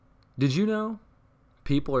Did you know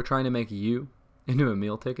people are trying to make you into a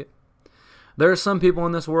meal ticket? There are some people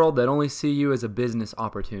in this world that only see you as a business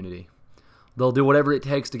opportunity. They'll do whatever it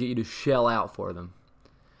takes to get you to shell out for them.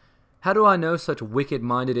 How do I know such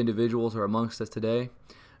wicked-minded individuals are amongst us today?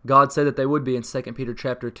 God said that they would be in 2 Peter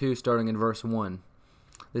chapter 2, starting in verse 1.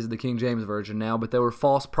 This is the King James Version now. But there were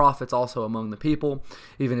false prophets also among the people,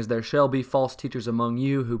 even as there shall be false teachers among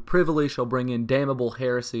you, who privily shall bring in damnable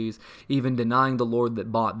heresies, even denying the Lord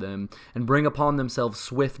that bought them, and bring upon themselves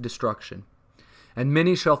swift destruction. And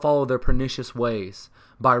many shall follow their pernicious ways,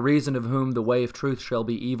 by reason of whom the way of truth shall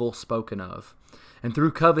be evil spoken of. And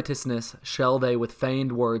through covetousness shall they with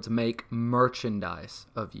feigned words make merchandise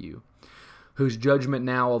of you, whose judgment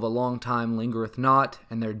now of a long time lingereth not,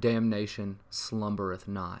 and their damnation slumbereth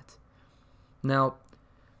not. Now,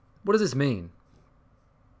 what does this mean?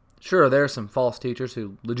 Sure, there are some false teachers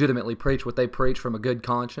who legitimately preach what they preach from a good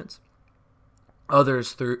conscience.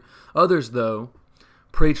 Others, though,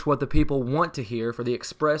 preach what the people want to hear for the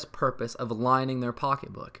express purpose of lining their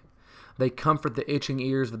pocketbook. They comfort the itching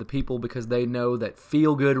ears of the people because they know that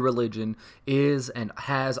feel-good religion is and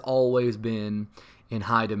has always been in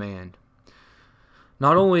high demand.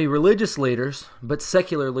 Not only religious leaders, but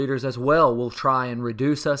secular leaders as well will try and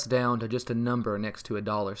reduce us down to just a number next to a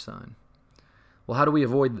dollar sign. Well, how do we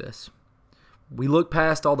avoid this? We look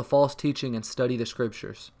past all the false teaching and study the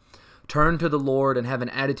Scriptures. Turn to the Lord and have an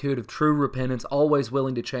attitude of true repentance, always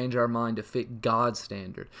willing to change our mind to fit God's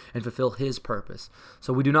standard and fulfill His purpose,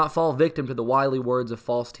 so we do not fall victim to the wily words of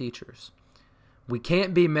false teachers. We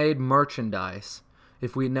can't be made merchandise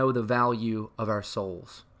if we know the value of our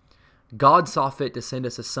souls. God saw fit to send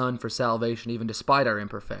us a Son for salvation, even despite our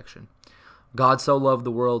imperfection. God so loved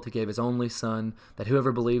the world, He gave His only Son, that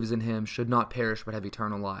whoever believes in Him should not perish but have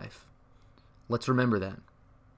eternal life. Let's remember that.